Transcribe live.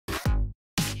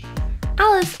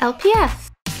Alice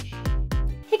LPS.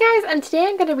 Hey guys, and today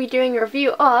I'm going to be doing a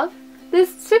review of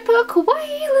this super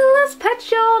kawaii Littlest pet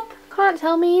shop. Can't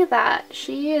tell me that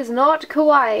she is not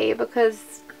kawaii,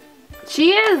 because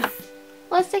she is!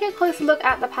 Let's take a closer look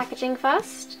at the packaging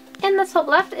first. In the top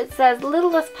left it says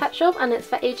Littlest Pet Shop and it's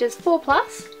for ages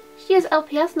 4+. She is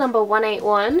LPS number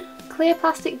 181. Clear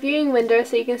plastic viewing window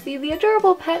so you can see the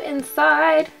adorable pet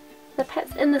inside. The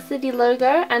Pets in the City logo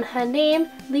and her name,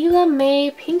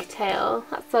 Lila-Mae Pinktail.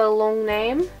 That's a long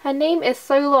name. Her name is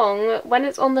so long, when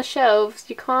it's on the shelves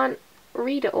you can't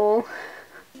read it all.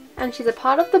 And she's a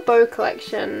part of the Bow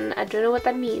collection. I don't know what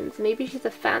that means. Maybe she's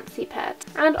a fancy pet.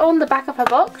 And on the back of her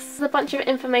box, there's a bunch of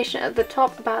information at the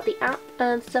top about the app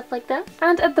and stuff like that.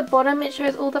 And at the bottom it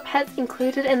shows all the pets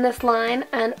included in this line.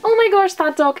 And oh my gosh,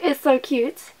 that dog is so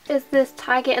cute. Is this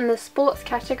tiger in the sports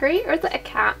category, or is it a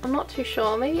cat? I'm not too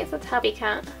sure. Maybe it's a tabby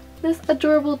cat. This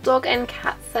adorable dog and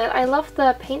cat set. I love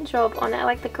the paint job on it. I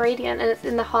like the gradient, and it's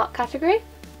in the heart category.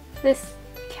 This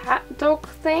cat dog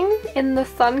thing in the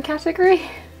sun category.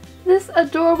 This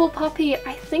adorable puppy,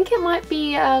 I think it might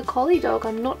be a collie dog,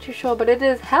 I'm not too sure, but it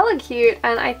is hella cute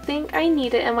and I think I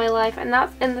need it in my life, and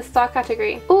that's in the star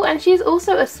category. Oh, and she's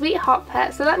also a sweetheart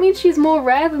pet, so that means she's more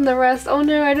rare than the rest. Oh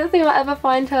no, I don't think I'll ever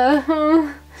find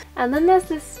her. And then there's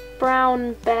this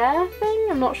brown bear thing,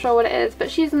 I'm not sure what it is, but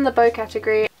she's in the Bow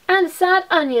category. And Sad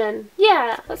Onion.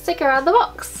 Yeah, let's take her out of the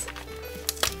box.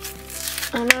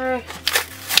 Oh no.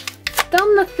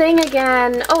 Done the thing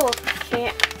again. Oh,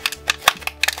 okay.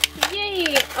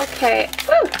 Yay! Okay.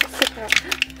 Woo!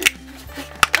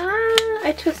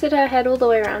 I twisted her head all the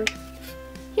way around.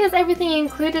 Here's everything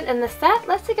included in the set.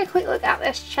 Let's take a quick look at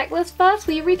this checklist first.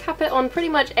 We recap it on pretty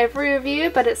much every review,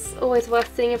 but it's always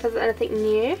worth seeing if there's anything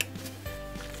new.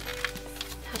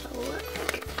 Have a look.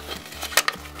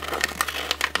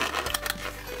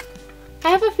 I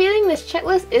have a feeling this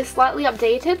checklist is slightly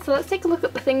updated, so let's take a look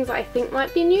at the things that I think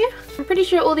might be new. I'm pretty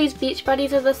sure all these beach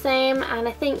buddies are the same, and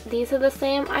I think these are the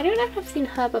same. I don't know if I've seen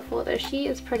her before though. She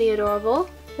is pretty adorable.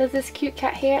 There's this cute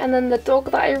cat here, and then the dog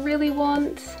that I really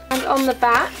want. And on the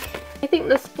back, I think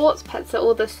the sports pets are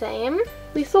all the same.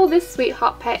 We saw this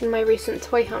sweetheart pet in my recent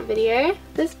toy hunt video.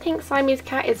 This pink Siamese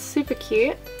cat is super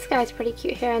cute. This guy's pretty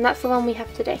cute here, and that's the one we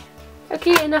have today.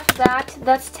 Okay, enough of that.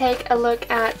 Let's take a look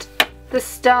at the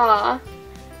star.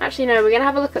 Actually no, we're gonna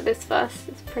have a look at this first.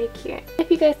 It's pretty cute. If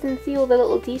you guys can see all the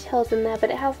little details in there,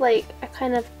 but it has like a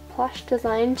kind of plush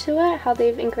design to it, how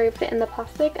they've engraved it in the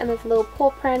plastic, and there's a little paw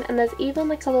print, and there's even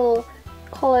like a little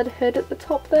collared hood at the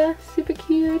top there. Super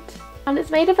cute. And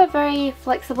it's made of a very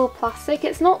flexible plastic.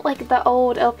 It's not like the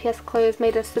old LPS clothes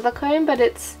made of silicone, but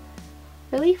it's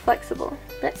really flexible.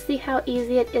 Let's see how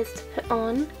easy it is to put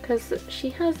on, because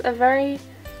she has a very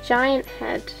giant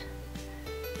head.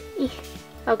 Eek.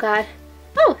 Oh god.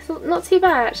 Oh, it's not too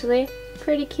bad actually.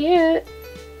 Pretty cute.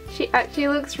 She actually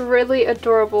looks really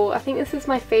adorable. I think this is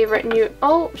my favourite new...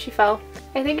 Oh, she fell.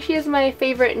 I think she is my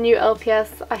favourite new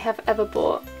LPS I have ever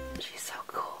bought. She's so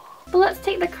cool. But let's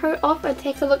take the coat off and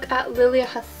take a look at Lilia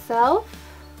herself.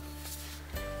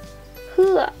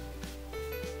 Hula.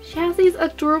 She has these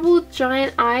adorable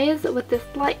giant eyes with this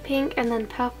light pink and then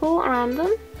purple around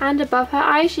them. And above her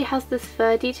eyes she has this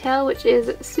fur detail which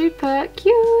is super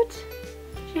cute.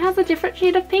 She has a different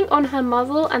shade of pink on her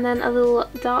muzzle and then a little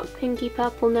dark pinky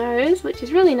purple nose, which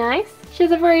is really nice. She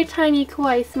has a very tiny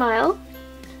kawaii smile.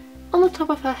 On the top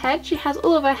of her head she has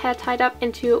all of her hair tied up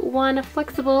into one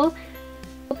flexible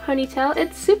ponytail.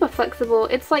 It's super flexible.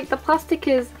 It's like the plastic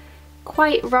is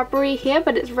quite rubbery here,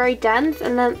 but it's very dense,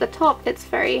 and then at the top it's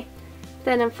very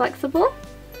thin and flexible.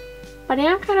 But I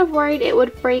am kind of worried it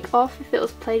would break off if it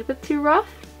was played with too rough.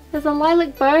 There's a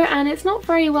lilac bow and it's not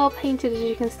very well painted, as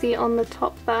you can see on the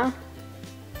top there.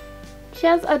 She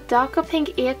has a darker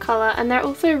pink ear colour, and they're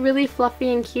also really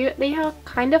fluffy and cute. They are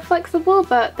kind of flexible,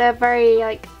 but they're very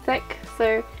like thick,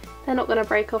 so they're not going to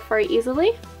break off very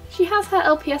easily. She has her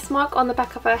LPS mark on the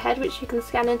back of her head, which you can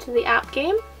scan into the app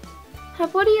game. Her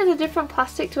body is a different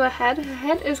plastic to her head. Her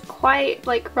head is quite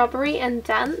like rubbery and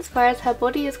dense, whereas her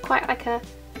body is quite like a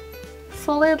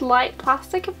solid light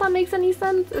plastic, if that makes any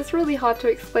sense. It's really hard to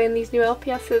explain these new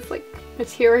LPS's like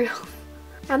materials.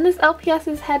 And this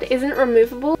LPS's head isn't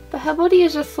removable, but her body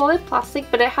is just solid plastic,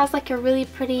 but it has like a really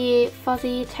pretty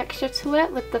fuzzy texture to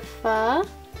it with the fur.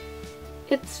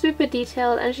 It's super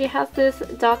detailed, and she has this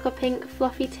darker pink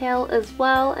fluffy tail as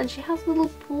well, and she has little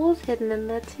paws hidden in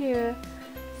there too.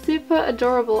 Super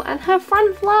adorable. And her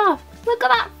front fluff! Look at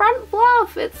that front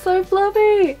fluff! It's so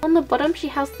fluffy! On the bottom she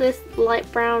has this light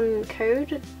brown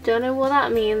coat. Don't know what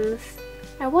that means.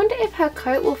 I wonder if her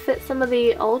coat will fit some of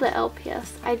the older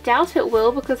LPS. I doubt it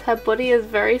will because her body is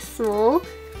very small,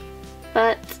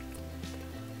 but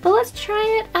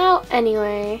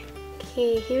anyway.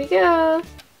 Okay, here we go.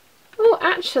 Oh,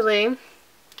 actually,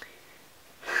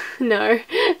 no,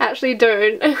 actually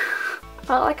don't.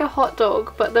 I like a hot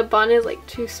dog, but the bun is like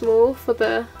too small for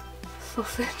the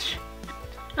sausage.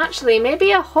 Actually,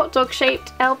 maybe a hot dog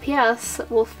shaped LPS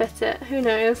will fit it. Who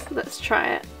knows? Let's try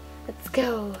it. Let's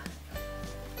go.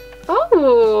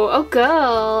 Oh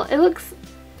girl. It looks...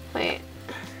 wait.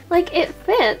 Like, it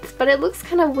fits, but it looks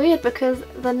kind of weird because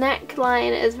the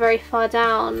neckline is very far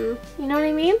down. You know what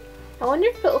I mean? I wonder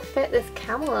if it'll fit this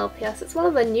camel LPS. It's one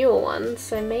of the newer ones,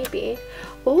 so maybe.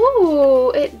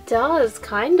 Oh, it does,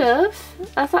 kind of.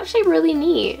 That's actually really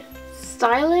neat.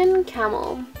 Styling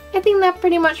camel. I think that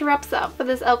pretty much wraps up for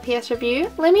this LPS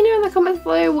review. Let me know in the comments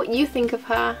below what you think of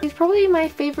her. She's probably my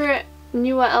favourite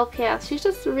newer LPS. She's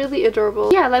just really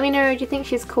adorable. Yeah, let me know, do you think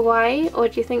she's kawaii or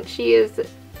do you think she is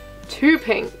too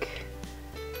pink?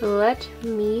 Let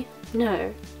me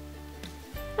know.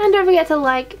 And don't forget to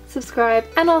like, subscribe,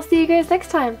 and I'll see you guys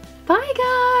next time. Bye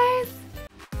guys!